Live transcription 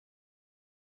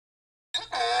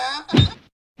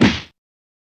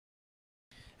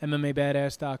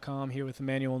MMAbadass.com here with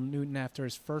Emanuel Newton after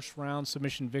his first round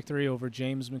submission victory over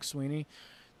James McSweeney.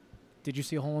 Did you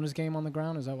see a hole in his game on the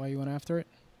ground? Is that why you went after it?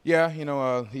 Yeah,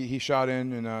 he shot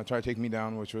in and tried to take me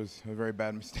down, which was a very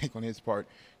bad mistake on his part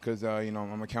because,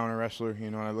 I'm a counter wrestler,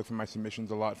 and I look for my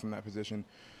submissions a lot from that position.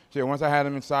 So, yeah, once I had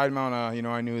him in side mount,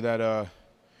 I knew that,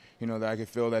 that I could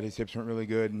feel that his hips weren't really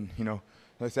good. And, like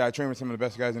I said, I train with some of the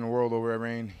best guys in the world over at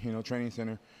Rain, Training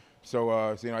Center. So,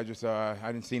 I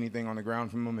didn't see anything on the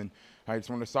ground from him, and I just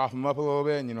wanted to soften him up a little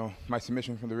bit. And, my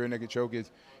submission from the rear naked choke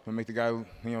is make the guy,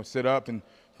 sit up and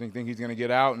think he's going to get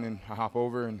out, and then I hop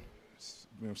over and,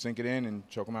 sink it in and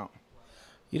choke him out.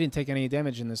 You didn't take any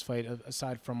damage in this fight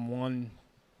aside from one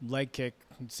leg kick.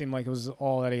 It seemed like it was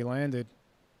all that he landed.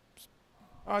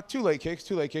 Two leg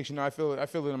kicks. I feel it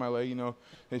in my leg.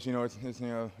 It's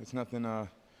nothing.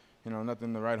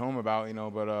 Nothing to write home about.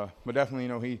 But definitely,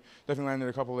 he definitely landed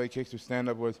a couple leg kicks. His stand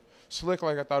up was slick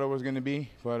like I thought it was going to be.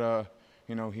 But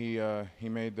he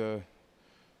made the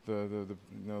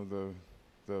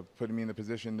putting me in the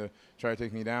position to try to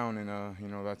take me down, and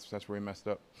that's where he messed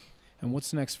up. And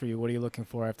what's next for you? What are you looking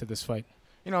for after this fight?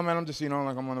 Man, I'm just like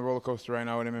I'm on the roller coaster right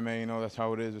now with MMA. That's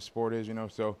how it is. The sport is.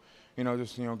 So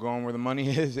just going where the money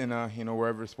is, and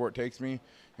wherever the sport takes me,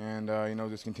 and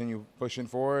just continue pushing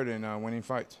forward and winning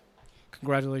fights.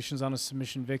 Congratulations on a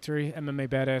submission victory.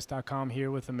 MMAbadass.com here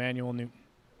with Emanuel Newton.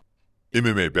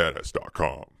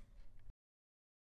 MMAbadass.com.